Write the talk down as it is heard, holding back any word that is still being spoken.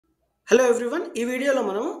Hello everyone ఈ వీడియోలో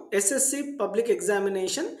మనం SSC public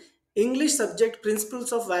examination English subject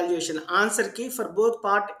principles of valuation answer కి for both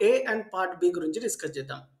part A and part B గురించి discuss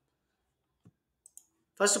చేద్దాం.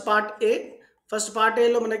 First part A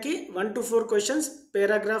లో మనకి 1 to 4 questions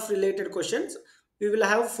paragraph related questions. We will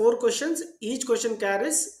have 4 questions, each question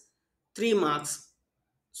carries 3 marks.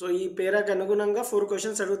 So ఈ పేరాకి అనుగుణంగా 4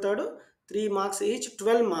 questions అడుగుతాడు, 3 marks each,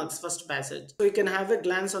 12 marks first passage. So you can have a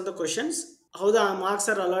glance on the questions. How the marks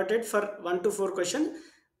are allotted for 1 to 4 question.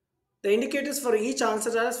 The indicators for each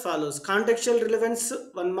answer are as follows: contextual relevance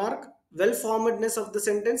 1 mark, well formedness of the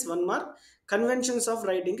sentence 1 mark, conventions of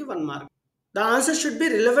writing 1 mark. The answer should be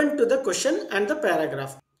relevant to the question and the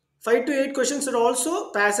paragraph. 5 to 8 questions are also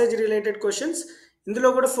passage related questions.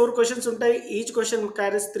 ఇందులో కూడా 4 questions ఉంటాయి, each question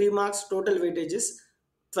carries 3 marks, total weightage is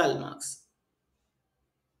 12 marks.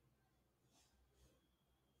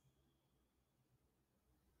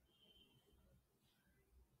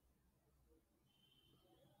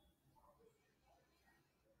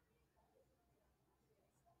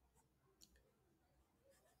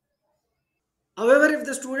 However, if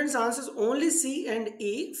the students answers only C and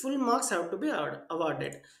E, full marks have to be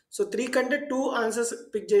awarded. So 3 కంటే 2 answers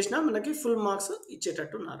pick చేసినా మనకి full marks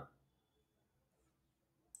ఇచ్చేటట్టు ఉన్నారు.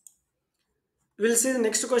 We'll see the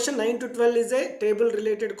next question. 9 to 12 is a table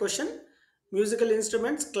related question. Musical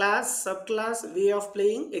instruments, class, subclass, way of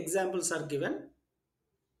playing, examples are given.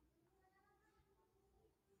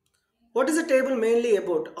 What is the table mainly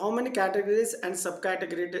about? How many categories and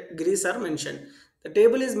subcategories are mentioned? The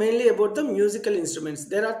table is mainly about the musical instruments.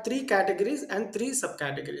 There are 3 categories and 3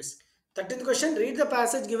 subcategories. 13th question. Read the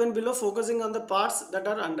passage given below, focusing on the parts that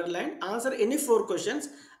are underlined. Answer any 4 questions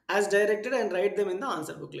as directed and write them in the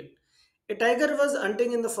answer booklet. A tiger was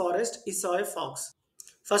hunting in the forest. He saw a fox.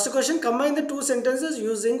 First question. Combine the 2 sentences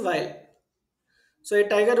using while. So a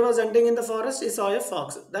tiger was hunting in the forest, he saw a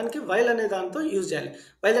fox. దానికి while అనే దాంతో use చేయాలి.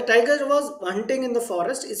 While the tiger was hunting in the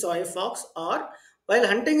forest, he saw a fox, or while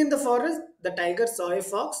hunting in the forest, the tiger saw a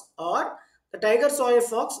fox, or the tiger saw a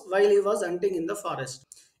fox while he was hunting in the forest.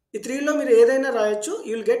 ఈ 3లో మీరు ఏదైనా రాయొచ్చు,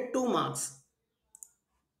 you will get 2 marks.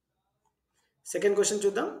 Second question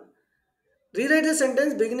చూద్దాం. Rewrite the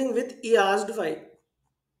sentence beginning with he asked why.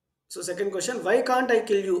 So second question, why can't I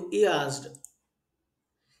kill you? He asked.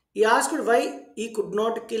 He asked why he could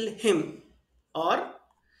not kill him, or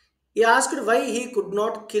he asked why he could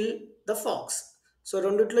not kill the fox. So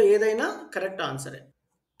రెండిట్లో ఏదైనా correct ఆన్సరే.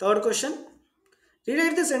 Third question,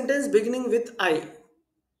 rewrite the sentence beginning with I.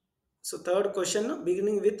 So third question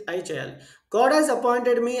beginning with I చేయాలి. God has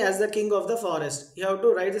appointed me as the king of the forest. You have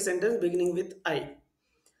to right the sentence beginning with I.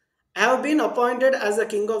 I have been appointed as the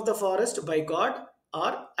king of the forest by God,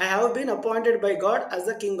 or I have been appointed by God as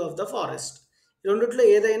the king of the forest. రెండిట్లో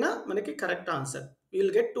ఏదైనా మనకి correct answer. We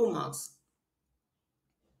will get 2 marks.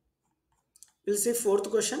 We'll see fourth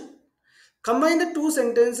question. Combine the 2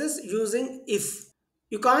 sentences using if.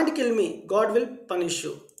 You can't kill me, God will punish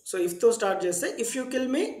you. So if తో start చేస్తే if you kill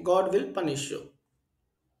me, God will punish you.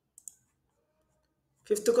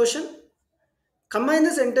 Fifth question. Combine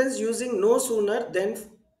the sentence using no sooner than.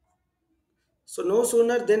 So no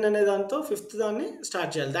sooner than అనే దాంతో fifth దాన్ని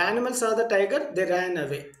start చేయాలి. The animals saw the tiger, they ran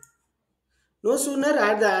away. No sooner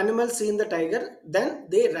had the animals seen the tiger, then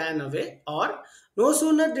they ran away, or no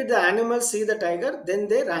sooner did the animals see the tiger, then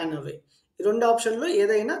they ran away. ఈ రెండు ఆప్షన్లో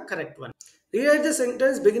ఏదైనా correct one. Rewrite the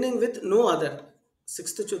sentence beginning with no other.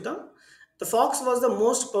 Sixth చూద్దాం. The fox was the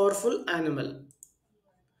most powerful animal.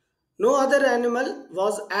 No other animal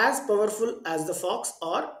was as powerful as the fox,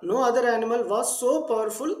 or no other animal was so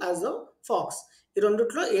powerful as the fox. ఈ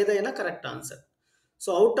రెండిట్లో ఏదైనా correct answer. So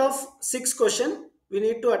out of 6 question we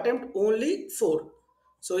need to attempt only 4.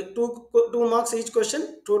 So 2 marks each question,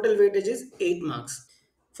 total weightage is 8 marks.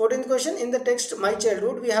 14th question. In the text My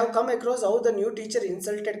Childhood, we have come across how the new teacher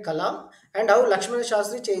insulted Kalam and how Lakshmana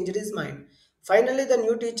Shastri changed his mind. Finally, the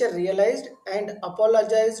new teacher realized and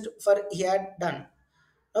apologized for he had done.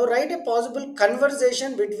 Now write a possible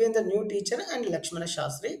conversation between the new teacher and Lakshmana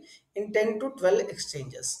Shastri in 10 to 12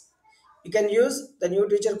 exchanges. You can use the new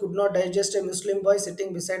teacher could not digest a Muslim boy sitting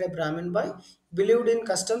beside a Brahmin boy, believed in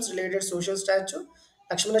customs related social stature.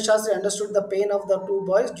 Lakshmana Shastri understood the pain of the 2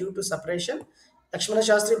 boys due to separation. Lakshmana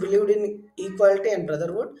Shastri believed in equality and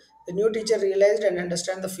brotherhood. The new teacher realized and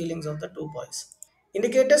understand the feelings of the 2 boys.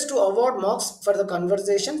 Indicators to award marks for the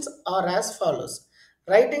conversations are as follows.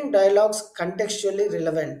 Writing dialogues contextually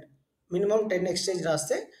relevant. Minimum 10 exchange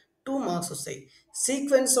రాస్తే 2 marks వస్తాయి.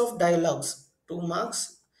 Sequence of dialogues 2 marks.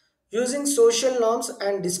 Using social norms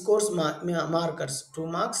and discourse markers 2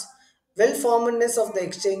 marks. Well-formedness of the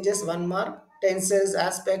exchanges 1 mark. Tenses,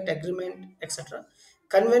 aspect, agreement, etc.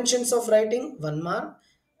 Conventions of writing 1 mark.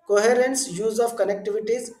 Coherence, use of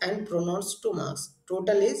connectivities and pronouns 2 marks.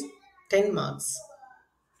 Total is 10 marks.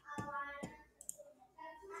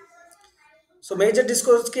 So major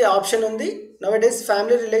discourse ki option undi. Nowadays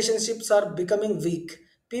family relationships are becoming weak.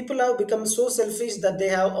 People have become so selfish that they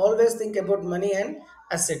have always think about money and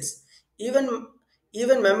assets.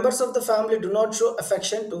 Even members of the family do not show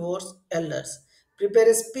affection towards elders. Prepare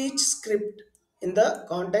a speech script in the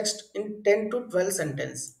context in 10 to 12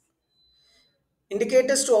 sentence.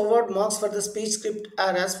 Indicators to award marks for the speech script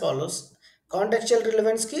are as follows. Contextual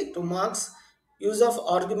relevance ki 2 marks. Use of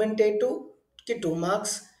argumentative ki 2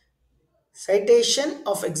 marks. Citation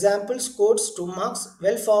of examples, quotes 2 marks.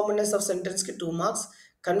 Well-formedness of sentence ki 2 marks.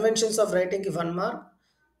 Conventions of writing ki 1 mark.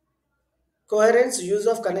 Coherence, use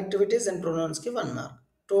of connectivities and pronouns ki 1 mark.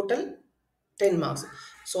 Total 10 marks.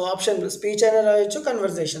 So option speech అయినా రాయొచ్చు,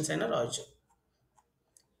 conversations అయినా రాయొచ్చు.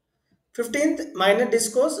 15th minor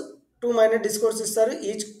discourse, 2 minor discourse ఇస్తారు,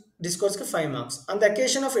 each discourse కి 5 marks. On the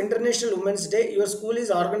occasion of International Women's Day, your school is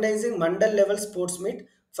organizing mandal level sports meet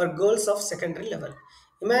for girls of secondary level.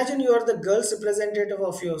 Imagine you are the girls representative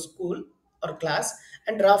of your school or class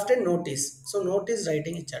and drafted notice. So notice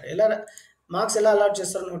writing ఇచ్చాడు. ఎలా marks ఎలా allot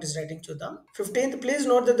చేస్తారో notice writing చూద్దాం. 15th, please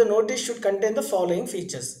note that the notice should contain the following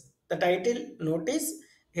features: the title notice,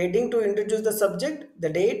 heading to introduce the subject,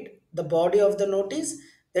 the date, the body of the notice,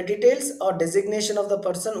 the details or designation of the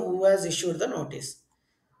person who has issued the notice.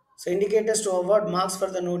 So indicators to award marks for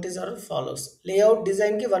the notice are follows. Layout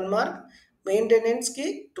design ki 1 mark, maintenance ki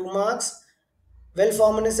 2 marks, well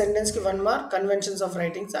formed sentence ki 1 mark, conventions of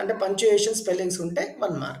writings and punctuation spellings unte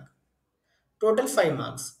 1 mark. Total 5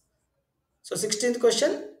 marks. So 16th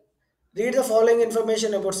question, read the following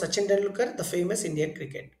information about Sachin Tendulkar, the famous Indian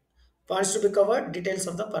cricket. Points to be covered, details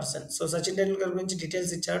of the person. So Sachin Tendulkar గురించి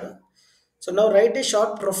details ఇచ్చాడు. So now write a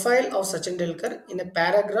short profile of Sachin Tendulkar in a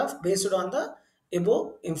paragraph based on the above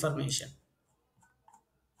information.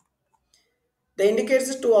 The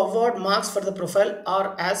indicators to award marks for the profile are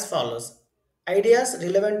as follows. Ideas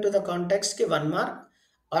relevant to the context ki 1 mark.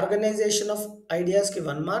 Organization of ideas ki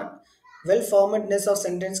 1 mark. Well formedness of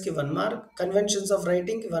sentence ki 1 mark. Conventions of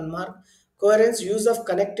writing ki 1 mark. Coherence, use of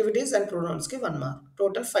connectivities and pronouns ki 1 mark.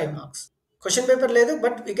 Total 5 marks. Question paper లేదు,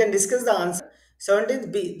 but we can discuss the answer. 17th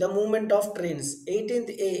B, the movement of trains.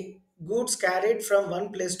 18th A, goods carried from one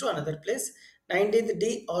place to another place. 19th D,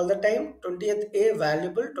 all the time. 20th A,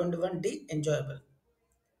 valuable. 21 D, enjoyable.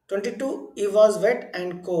 22, he was wet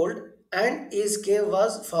and cold and his cave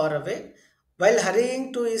was far away. While hurrying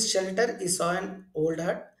to his shelter, he saw an old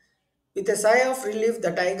hut. With a sigh of relief,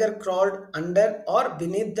 the tiger crawled under or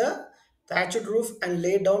beneath the thatched roof and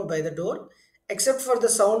lay down by the door. Except for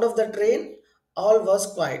the sound of the train, all was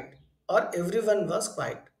quiet, or everyone was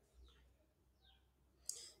quiet.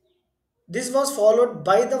 This was followed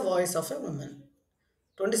by the voice of a woman.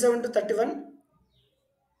 27 to 31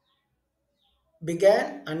 began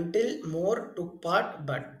until more took part,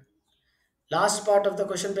 but last part of the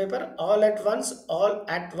question paper, all at once, all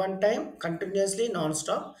at one time, continuously,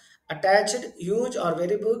 non-stop, attached, huge or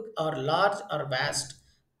very big or large or vast,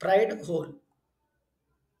 pride, whole.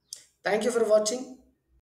 Thank you for watching.